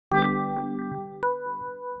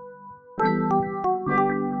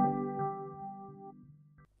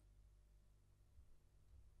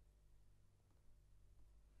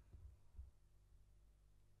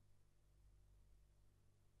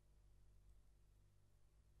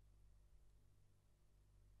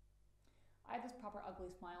have this proper ugly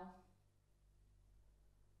smile.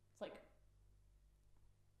 It's like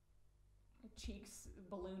my cheeks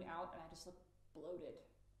balloon out and I just look bloated,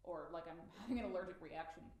 or like I'm having an allergic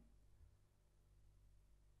reaction.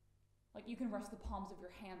 Like you can rest the palms of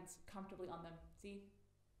your hands comfortably on them. See?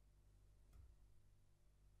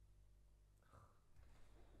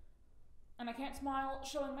 And I can't smile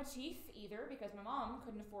showing my teeth either because my mom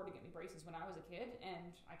couldn't afford to get me braces when I was a kid,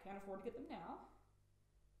 and I can't afford to get them now.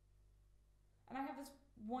 And I have this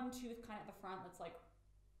one tooth kind of at the front that's like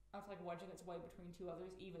wedging its way between two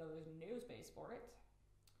others, even though there's no space for it.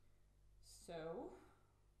 So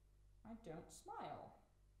I don't smile.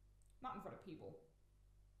 Not in front of people.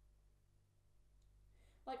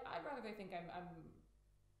 Like, I'd rather they think I'm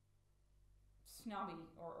snobby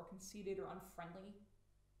or conceited or unfriendly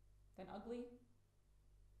than ugly.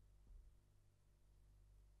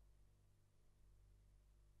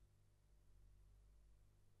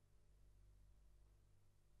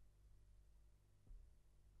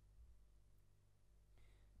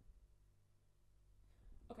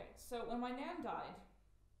 Okay, so when my nan died,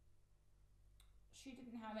 she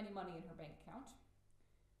didn't have any money in her bank account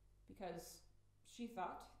because she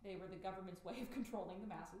thought they were the government's way of controlling the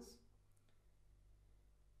masses.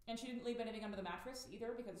 And she didn't leave anything under the mattress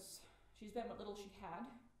either because she spent what little she had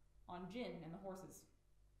on gin and the horses.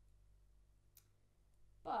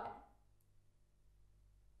 But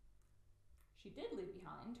she did leave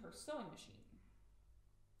behind her sewing machine.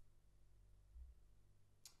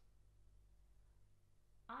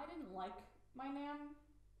 I didn't like my nan,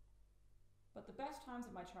 but the best times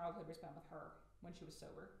of my childhood were spent with her when she was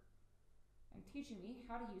sober and teaching me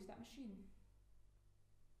how to use that machine.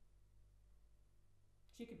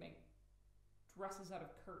 She could make dresses out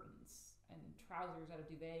of curtains and trousers out of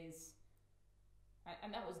duvets.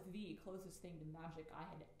 And that was the closest thing to magic I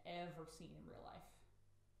had ever seen in real life.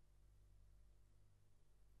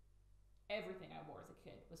 Everything I wore as a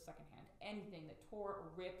kid was secondhand. Anything that tore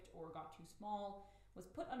or ripped or got too small was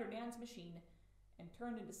put under Nan's machine and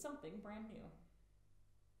turned into something brand new.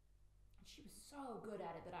 And she was so good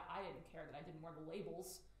at it that I didn't care that I didn't wear the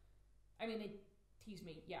labels. I mean, they teased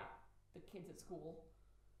me, yeah, the kids at school.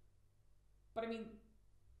 But I mean,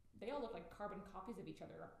 they all look like carbon copies of each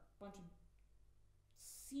other. A bunch of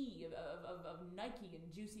sea of Nike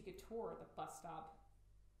and Juicy Couture at the bus stop.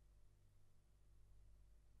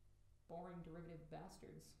 Boring derivative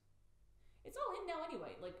bastards. It's all in now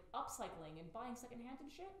anyway, like upcycling and buying secondhand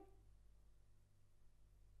and shit.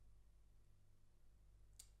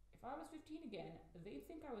 If I was 15 again, they'd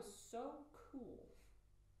think I was so cool.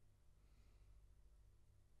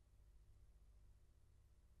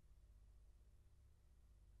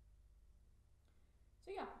 So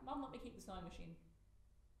yeah, Mom let me keep the sewing machine.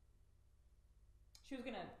 She was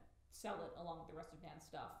gonna sell it along with the rest of Nan's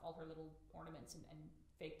stuff, all her little ornaments and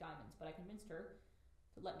fake diamonds, but I convinced her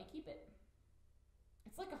to let me keep it.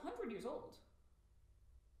 It's like 100 years old.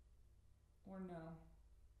 Or no.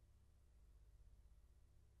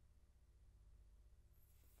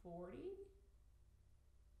 40?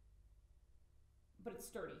 But it's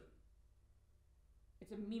sturdy.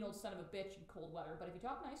 It's a mean old son of a bitch in cold weather, but if you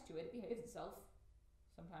talk nice to it, it behaves itself.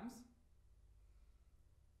 Sometimes.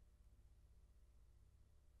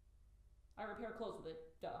 I repair clothes with it,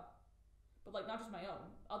 duh. But like, not just my own,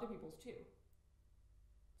 other people's too.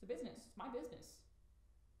 It's a business, it's my business.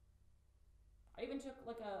 I even took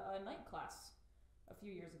like a night class a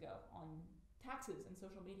few years ago on taxes and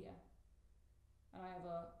social media. And I have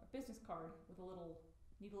a business card with a little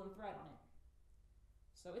needle and thread on it.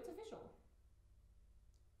 So it's official.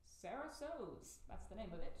 Sarah Sews, that's the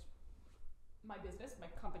name of it. My business, my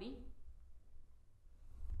company.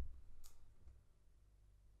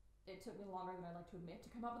 It took me longer than I'd like to admit to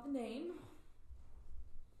come up with a name.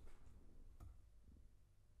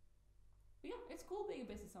 But yeah, it's cool being a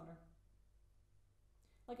business owner.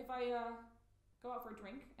 Like if I go out for a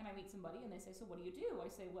drink and I meet somebody and they say, so what do you do? I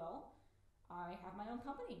say, well, I have my own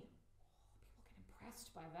company. Oh, people get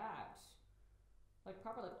impressed by that. Like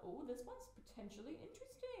proper, like, oh, this one's potentially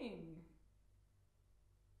interesting.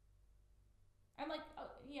 And like,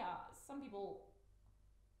 yeah, some people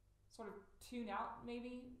sort of tune out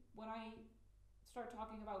maybe when I start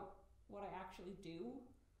talking about what I actually do.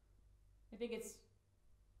 I think it's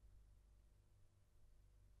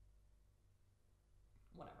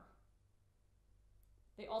whatever.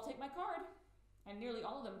 They all take my card, and nearly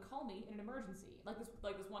all of them call me in an emergency. Like this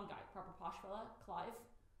one guy, proper posh fella, Clive.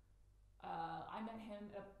 I met him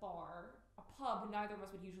at a bar, a pub neither of us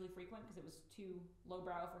would usually frequent because it was too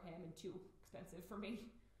lowbrow for him and too expensive for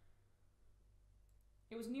me.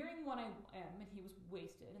 It was nearing 1 a.m. and he was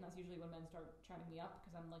wasted, and that's usually when men start chatting me up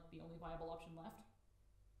because I'm like the only viable option left.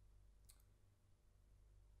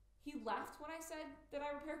 He laughed when I said that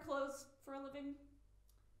I repair clothes for a living,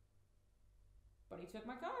 but he took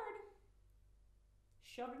my card,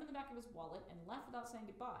 shoved it in the back of his wallet, and left without saying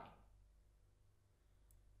goodbye.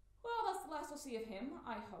 Well, that's the last I'll see of him,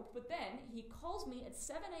 I hope, but then he calls me at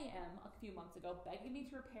 7 a.m. a few months ago, begging me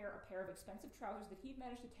to repair a pair of expensive trousers that he'd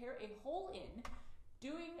managed to tear a hole in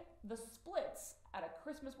doing the splits at a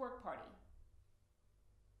Christmas work party.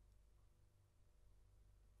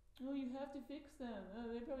 Oh, you have to fix them. Oh,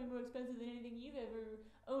 they're probably more expensive than anything you've ever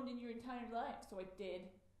owned in your entire life. So I did.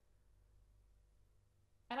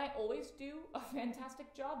 And I always do a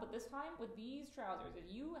fantastic job, but this time with these trousers, if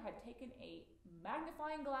you had taken a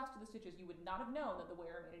magnifying glass to the stitches, you would not have known that the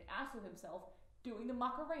wearer made an ass of himself doing the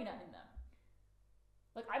Macarena in them.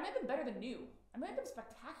 Like, I made them better than new. I made them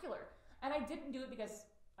spectacular. And I didn't do it because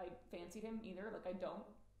I fancied him either. Like, I don't.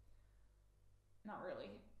 Not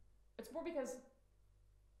really. It's more because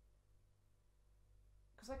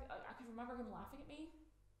like, I could remember him laughing at me.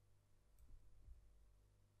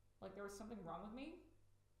 Like, there was something wrong with me.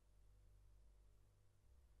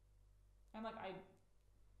 And, like, I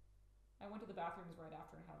went to the bathrooms right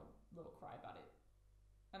after and had a little cry about it.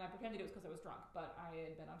 And I pretended it was because I was drunk, but I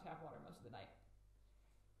had been on tap water most of the night.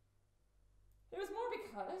 It was more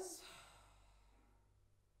because,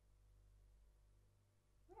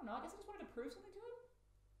 I don't know, I guess I just wanted to prove something to him.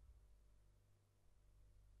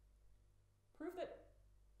 Prove that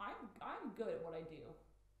I'm good at what I do.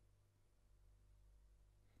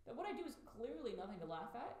 That what I do is clearly nothing to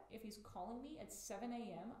laugh at if he's calling me at 7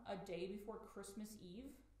 a.m. a day before Christmas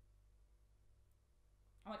Eve.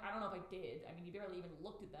 I'm like, I don't know if I did. I mean, he barely even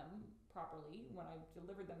looked at them properly when I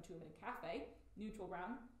delivered them to him in a cafe, neutral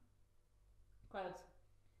ground. Because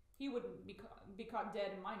he wouldn't be caught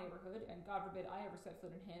dead in my neighborhood, and God forbid I ever set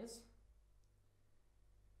foot in his.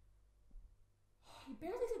 He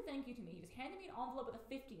barely said thank you to me. He just handed me an envelope with a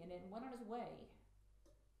 50 in it and went on his way.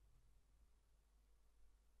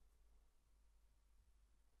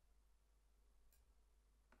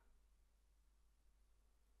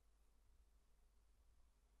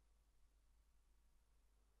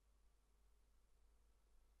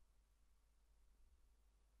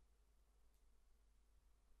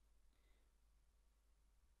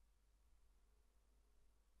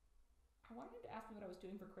 I wanted him to ask me what I was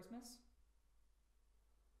doing for Christmas.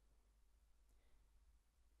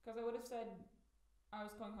 Because I would have said I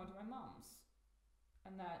was going home to my mom's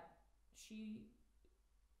and that she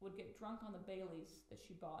would get drunk on the Baileys that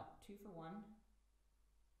she bought, 2 for 1.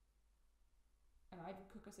 And I'd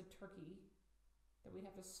cook us a turkey that we'd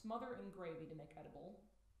have to smother in gravy to make edible.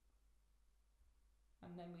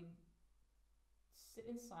 And then we'd sit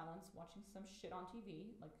in silence watching some shit on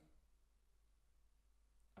TV, like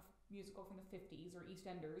a musical from the 50s or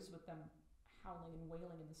EastEnders with them howling and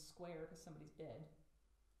wailing in the square because somebody's dead.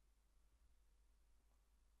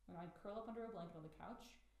 And I'd curl up under a blanket on the couch.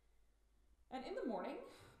 And in the morning,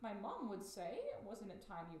 my mom would say, wasn't it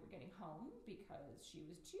time you were getting home? Because she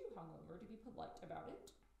was too hungover to be polite about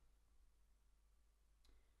it.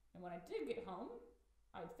 And when I did get home,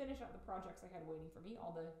 I'd finish up the projects I had waiting for me,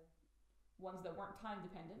 all the ones that weren't time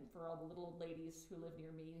dependent for all the little old ladies who live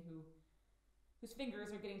near me whose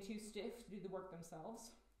fingers are getting too stiff to do the work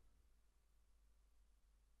themselves.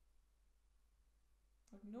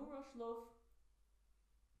 Like, no rush, love.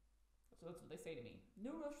 So that's what they say to me.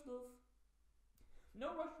 No rush, love.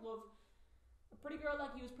 No rush, love. A pretty girl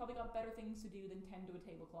like you has probably got better things to do than tend to a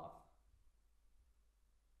tablecloth.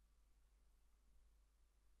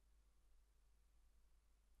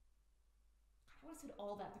 I would have said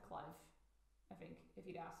all that to Clive, I think, if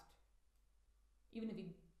he'd asked. Even if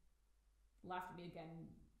he'd laughed at me again,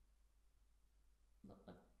 like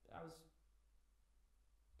I was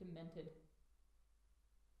demented.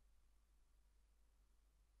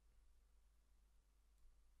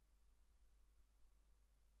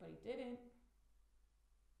 But he didn't.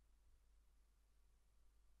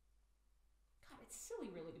 God, it's silly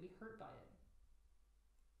really to be hurt by it.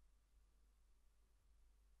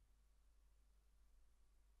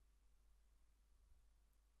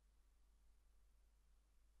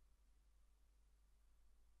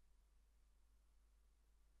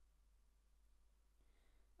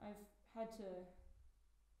 I've had to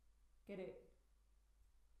get it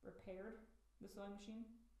repaired, the sewing machine.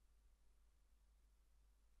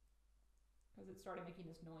 Because it started making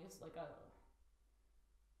this noise, like a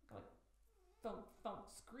thump, thump,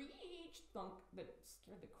 screech, thunk that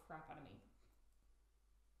scared the crap out of me.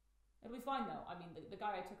 It'll be fine though. I mean, the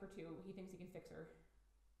guy I took her to, he thinks he can fix her.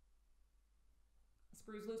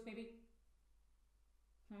 Screws loose, maybe?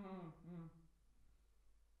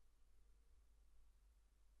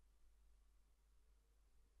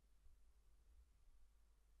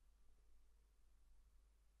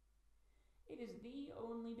 It is the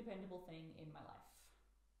only dependable thing in my life.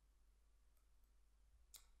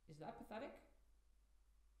 Is that pathetic?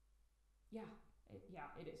 Yeah,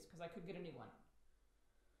 it is, because I could get a new one.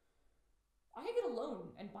 I could get a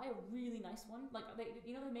loan and buy a really nice one. Like they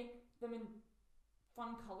make them in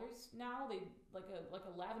fun colors now. They like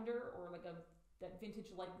a lavender or like that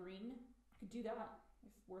vintage light green. I could do that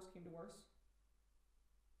if worse came to worse.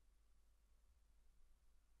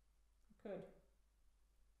 I could.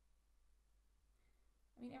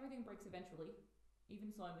 I mean, everything breaks eventually.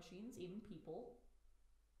 Even sewing machines, even people.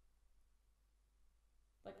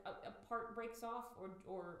 Like a part breaks off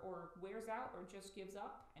or wears out or just gives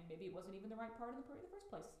up, and maybe it wasn't even the right part in the first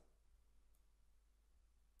place.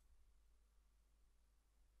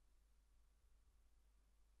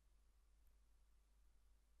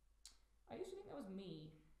 I used to think that was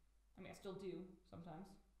me. I mean, I still do sometimes.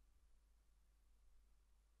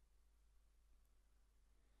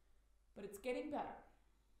 But it's getting better.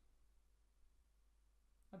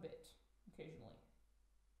 A bit, occasionally.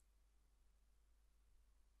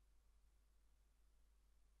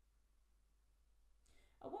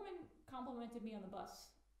 A woman complimented me on the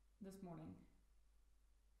bus this morning.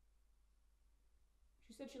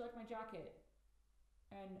 She said she liked my jacket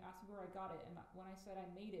and asked me where I got it. And when I said I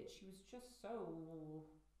made it, she was just so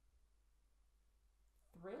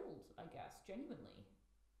thrilled, I guess, genuinely.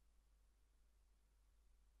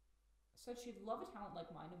 Said she'd love a talent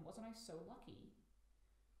like mine, and wasn't I so lucky?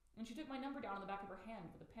 And she took my number down on the back of her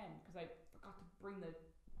hand with a pen because I forgot to bring the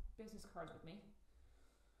business cards with me.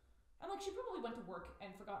 And like, she probably went to work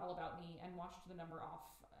and forgot all about me and washed the number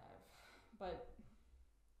off. But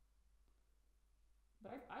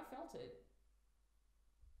I felt it.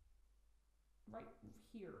 Right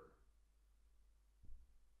here.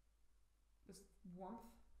 This warmth.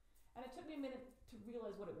 And it took me a minute to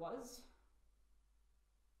realize what it was.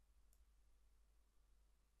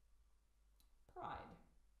 Pride.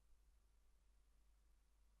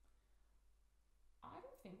 I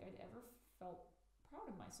don't think I'd ever felt proud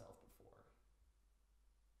of myself before.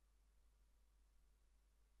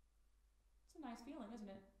 It's a nice feeling, isn't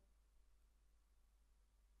it?